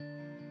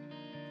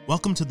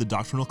Welcome to the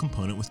Doctrinal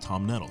Component with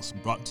Tom Nettles,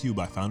 brought to you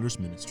by Founders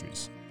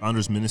Ministries.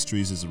 Founders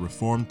Ministries is a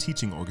Reformed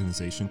teaching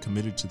organization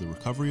committed to the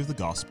recovery of the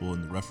gospel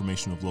and the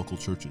reformation of local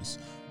churches.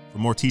 For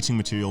more teaching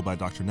material by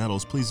Dr.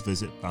 Nettles, please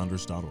visit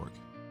founders.org.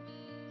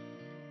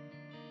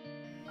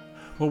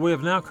 Well, we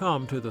have now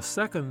come to the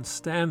second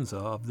stanza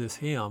of this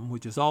hymn,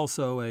 which is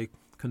also a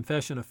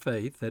confession of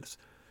faith that's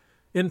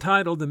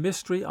entitled The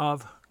Mystery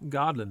of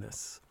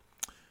Godliness.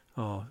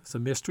 It's a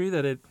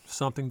mystery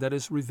something that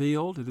is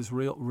revealed. It is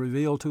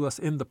revealed to us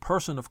in the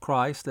person of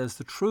Christ as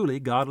the truly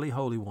godly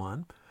Holy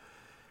One.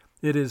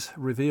 It is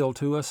revealed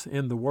to us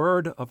in the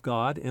Word of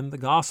God, in the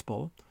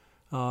gospel,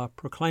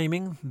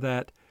 proclaiming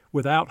that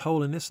without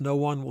holiness no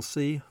one will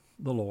see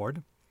the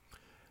Lord.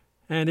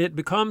 And it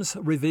becomes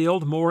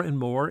revealed more and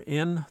more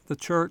in the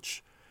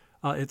church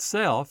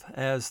itself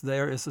as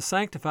there is a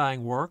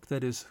sanctifying work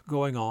that is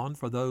going on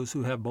for those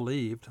who have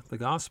believed the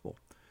gospel.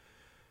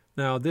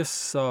 Now, this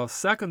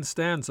second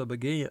stanza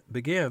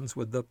begins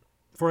with the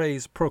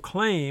phrase,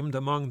 proclaimed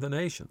among the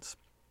nations.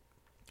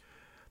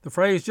 The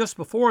phrase just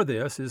before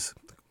this is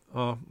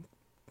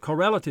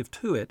correlative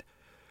to it.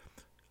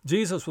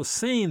 Jesus was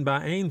seen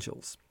by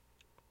angels.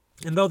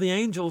 And though the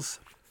angels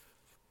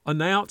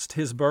announced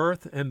his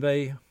birth and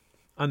they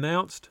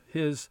announced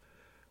his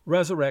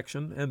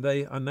resurrection and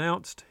they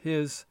announced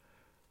his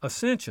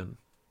ascension,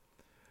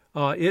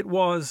 it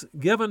was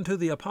given to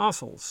the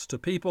apostles, to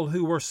people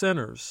who were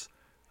sinners,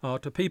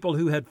 to people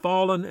who had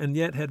fallen and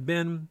yet had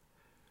been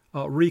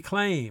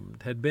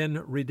reclaimed, had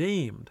been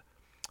redeemed,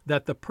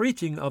 that the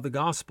preaching of the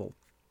gospel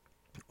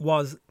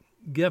was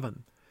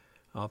given.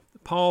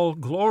 Paul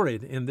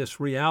gloried in this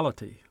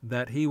reality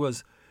that he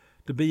was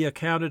to be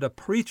accounted a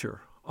preacher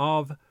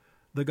of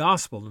the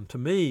gospel. And to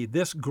me,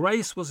 this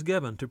grace was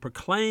given to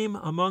proclaim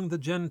among the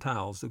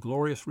Gentiles the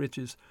glorious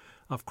riches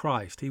of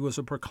Christ. He was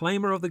a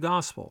proclaimer of the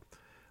gospel.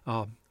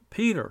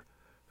 Peter,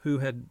 who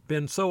had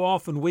been so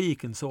often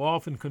weak and so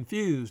often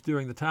confused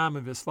during the time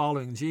of his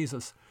following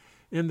Jesus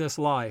in this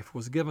life,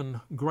 was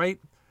given great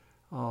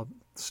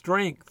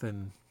strength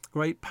and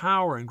great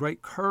power and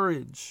great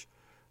courage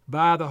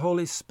by the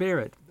Holy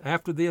Spirit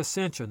after the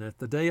ascension at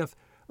the day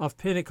of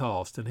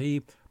Pentecost. And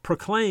he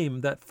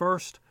proclaimed that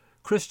first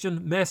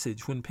Christian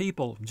message when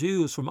people,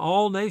 Jews from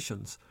all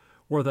nations,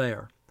 were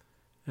there.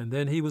 And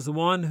then he was the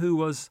one who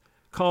was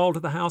called to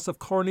the house of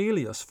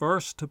Cornelius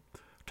first to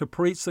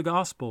preach the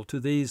gospel to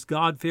these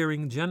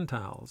God-fearing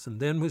Gentiles, and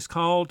then was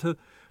called to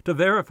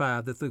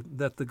verify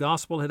that the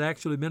gospel had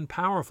actually been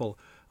powerful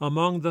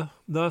among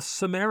the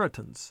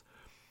Samaritans.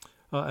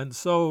 And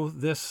so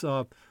this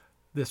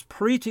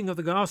preaching of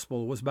the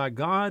gospel was by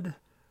God,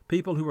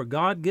 people who were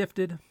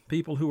God-gifted,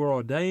 people who were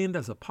ordained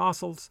as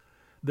apostles.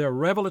 Their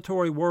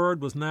revelatory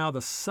word was now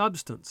the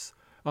substance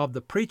of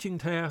the preaching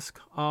task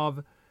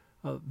of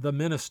the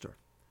minister.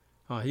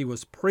 He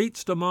was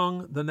preached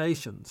among the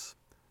nations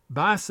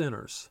by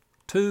sinners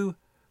to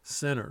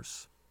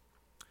sinners.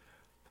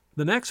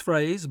 The next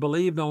phrase,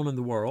 believed on in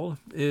the world,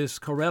 is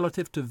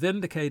correlative to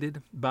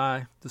vindicated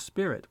by the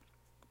Spirit.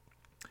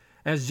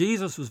 As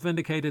Jesus was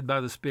vindicated by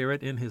the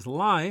Spirit in his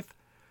life,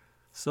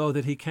 so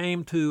that he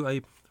came to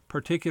a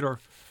particular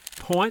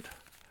point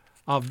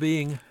of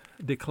being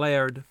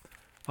declared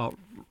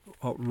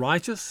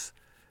righteous,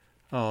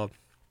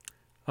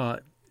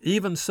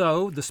 even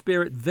so, the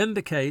Spirit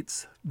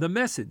vindicates the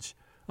message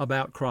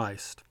about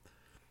Christ.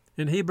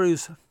 In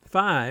Hebrews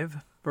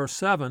 5, verse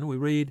 7, we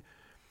read,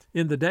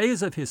 "In the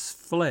days of his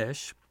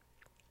flesh,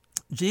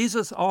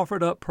 Jesus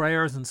offered up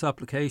prayers and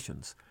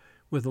supplications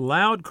with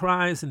loud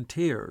cries and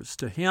tears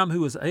to him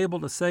who was able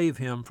to save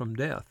him from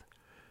death.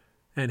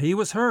 And he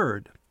was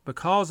heard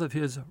because of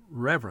his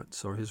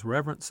reverence," or his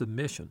reverent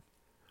submission.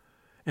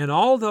 "And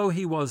although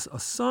he was a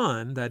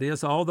son," that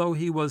is, although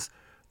he was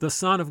the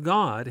Son of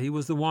God, he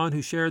was the one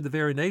who shared the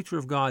very nature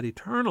of God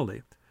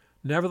eternally,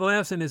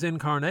 nevertheless, in his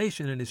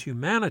incarnation and his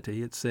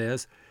humanity, it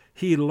says,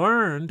 he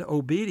learned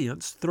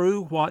obedience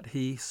through what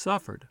he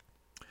suffered,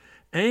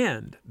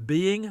 and,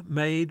 being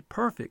made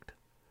perfect,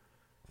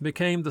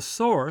 became the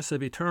source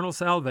of eternal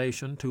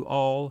salvation to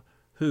all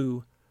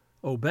who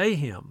obey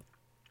him.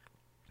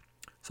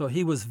 So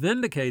he was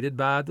vindicated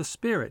by the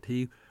Spirit.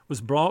 He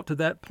was brought to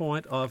that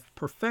point of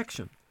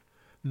perfection.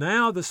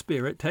 Now the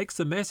Spirit takes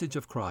the message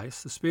of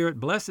Christ, the Spirit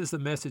blesses the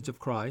message of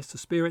Christ, the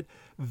Spirit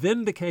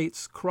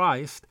vindicates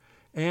Christ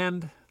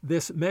and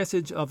this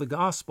message of the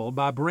gospel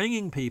by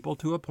bringing people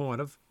to a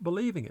point of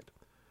believing it.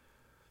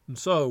 And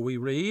so we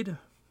read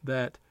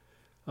that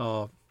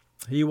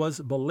he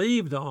was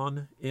believed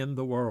on in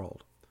the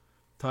world.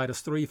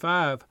 Titus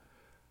 3:5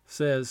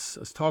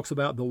 talks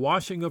about the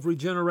washing of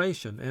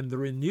regeneration and the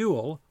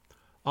renewal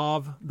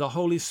of the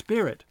Holy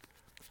Spirit,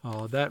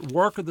 that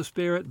work of the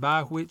Spirit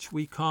by which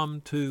we come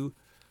to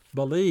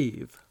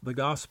believe the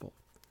gospel.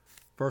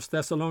 1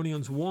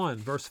 Thessalonians 1,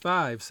 verse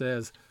 5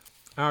 says,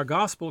 "Our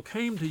gospel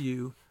came to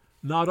you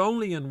not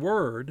only in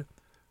word,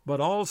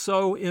 but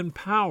also in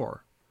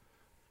power,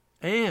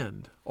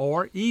 and,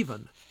 or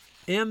even,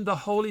 in the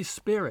Holy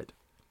Spirit,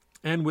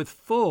 and with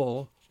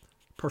full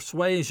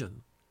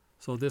persuasion."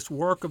 So this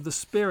work of the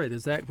Spirit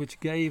is that which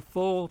gave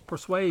full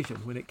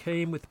persuasion. When it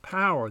came with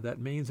power, that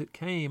means it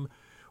came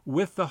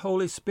with the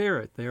Holy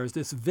Spirit. There is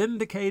this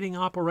vindicating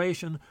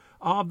operation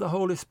of the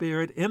Holy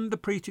Spirit in the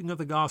preaching of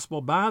the gospel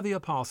by the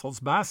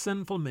apostles, by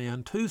sinful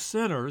men, to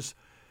sinners,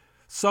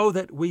 so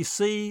that we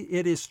see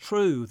it is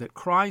true that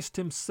Christ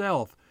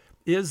himself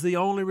is the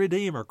only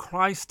Redeemer.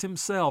 Christ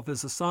himself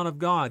is the Son of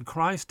God.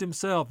 Christ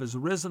himself is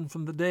risen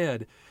from the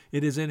dead.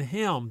 It is in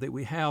him that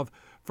we have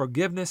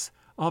forgiveness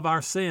of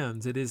our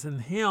sins. It is in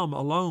him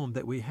alone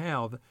that we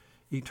have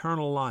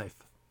eternal life.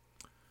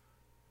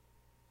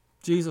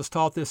 Jesus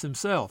taught this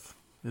himself.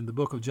 In the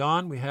book of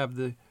John, we have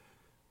the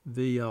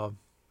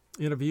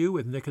interview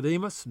with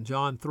Nicodemus in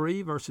John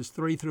 3, verses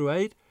 3 through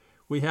 8.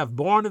 We have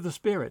born of the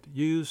Spirit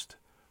used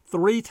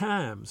 3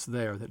 times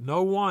there, that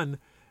no one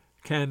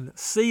can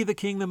see the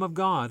kingdom of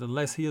God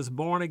unless he is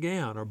born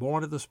again or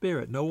born of the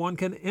Spirit. No one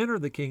can enter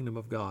the kingdom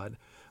of God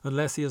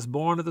unless he is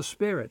born of the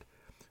Spirit.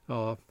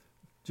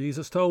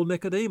 Jesus told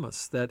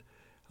Nicodemus that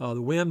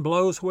the wind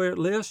blows where it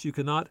lists. You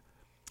cannot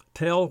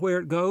tell where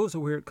it goes or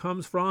where it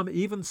comes from.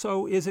 Even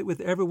so is it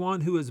with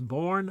everyone who is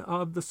born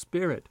of the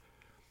Spirit.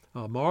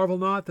 Marvel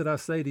not that I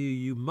say to you,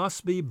 you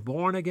must be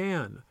born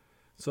again.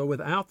 So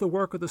without the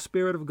work of the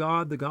Spirit of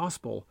God, the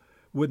gospel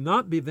would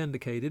not be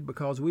vindicated,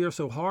 because we are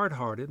so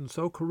hard-hearted and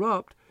so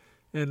corrupt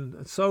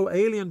and so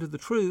alien to the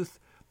truth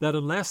that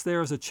unless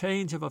there is a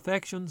change of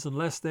affections,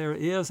 unless there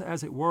is,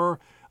 as it were,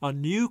 a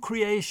new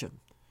creation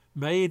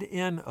made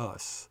in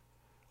us,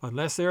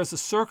 unless there is a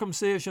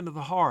circumcision of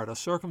the heart, a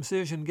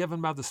circumcision given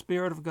by the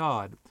Spirit of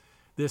God,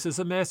 this is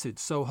a message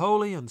so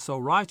holy and so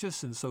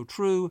righteous and so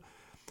true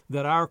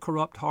that our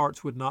corrupt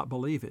hearts would not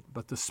believe it.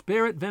 But the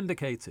Spirit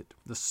vindicates it.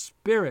 The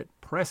Spirit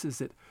presses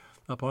it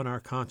upon our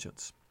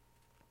conscience.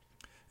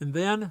 And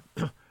then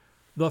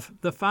the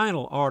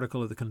final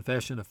article of the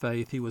Confession of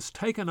Faith, he was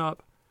taken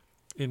up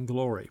in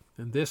glory.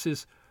 And this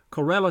is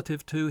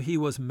correlative to he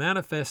was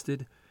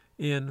manifested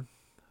in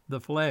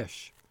the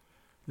flesh.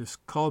 This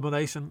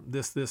confession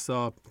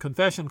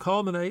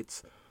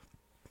culminates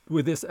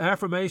with this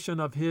affirmation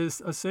of his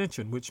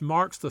ascension, which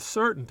marks the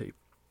certainty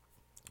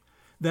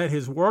that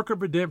his work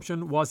of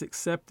redemption was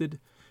accepted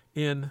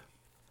in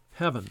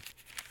heaven.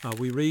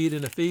 We read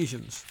in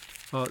Ephesians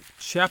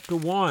chapter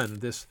 1,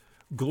 this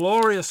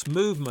glorious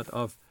movement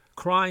of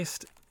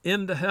Christ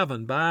into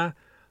heaven by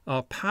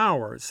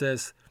power. It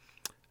says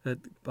that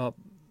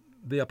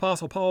the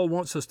Apostle Paul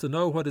wants us to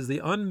know what is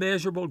the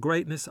unmeasurable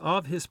greatness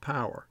of his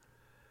power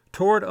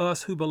toward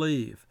us who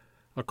believe,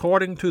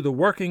 according to the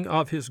working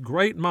of his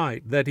great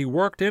might that he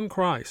worked in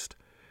Christ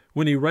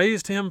when he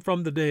raised him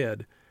from the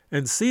dead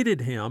and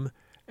seated him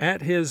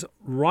at his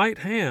right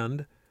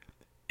hand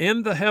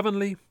in the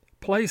heavenly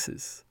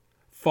places,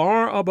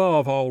 far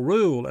above all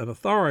rule and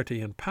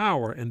authority and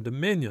power and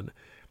dominion,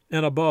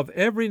 and above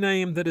every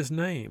name that is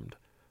named,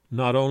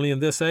 not only in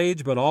this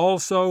age, but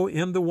also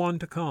in the one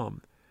to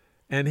come.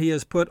 And he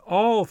has put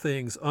all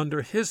things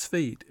under his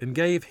feet, and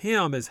gave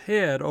him as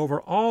head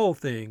over all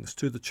things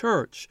to the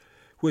church,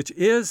 which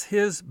is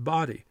his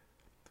body,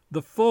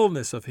 the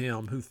fullness of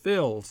him who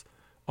fills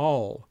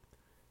all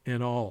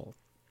in all.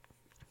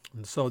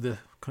 And so the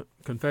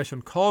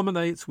confession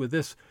culminates with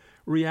this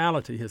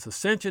reality. His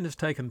ascension has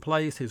taken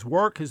place. His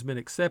work has been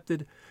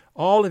accepted.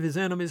 All of his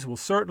enemies will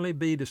certainly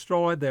be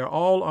destroyed. They're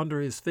all under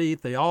his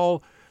feet. They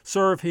all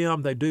serve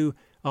him. They do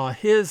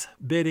his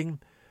bidding.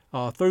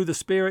 Through the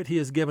Spirit, he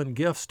has given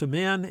gifts to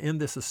men in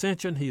this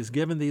ascension. He has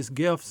given these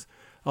gifts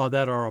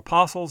that are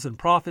apostles and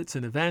prophets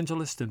and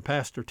evangelists and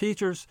pastor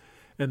teachers,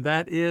 and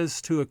that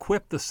is to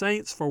equip the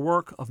saints for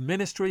work of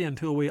ministry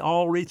until we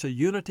all reach a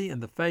unity in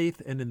the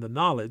faith and in the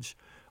knowledge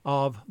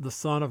of the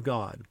Son of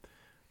God.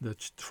 The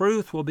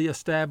truth will be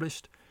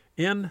established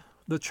in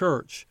the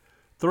church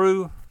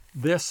through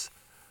this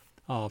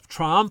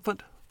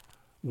triumphant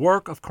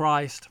work of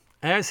Christ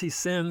as he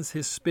sends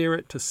his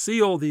Spirit to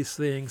seal these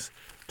things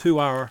to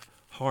our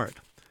heart.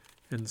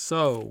 And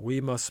so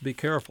we must be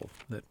careful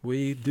that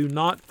we do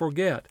not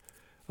forget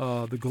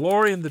the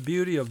glory and the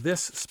beauty of this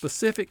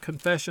specific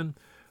confession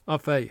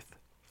of faith,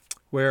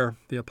 where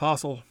the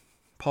Apostle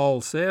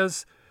Paul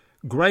says,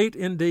 "Great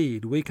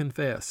indeed, we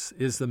confess,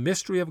 is the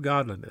mystery of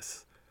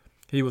godliness.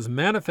 He was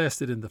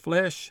manifested in the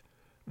flesh,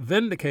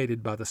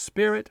 vindicated by the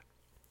Spirit,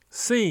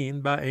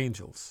 seen by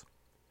angels,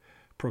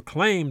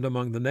 proclaimed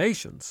among the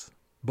nations,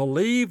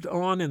 believed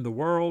on in the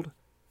world,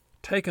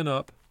 taken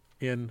up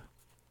in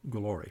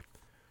glory."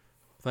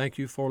 Thank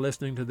you for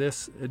listening to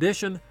this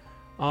edition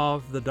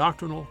of the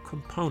Doctrinal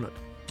Component.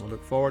 I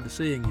look forward to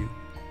seeing you,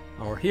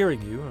 or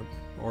hearing you,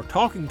 or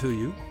talking to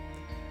you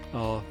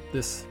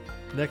this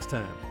next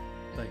time.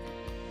 Thank you.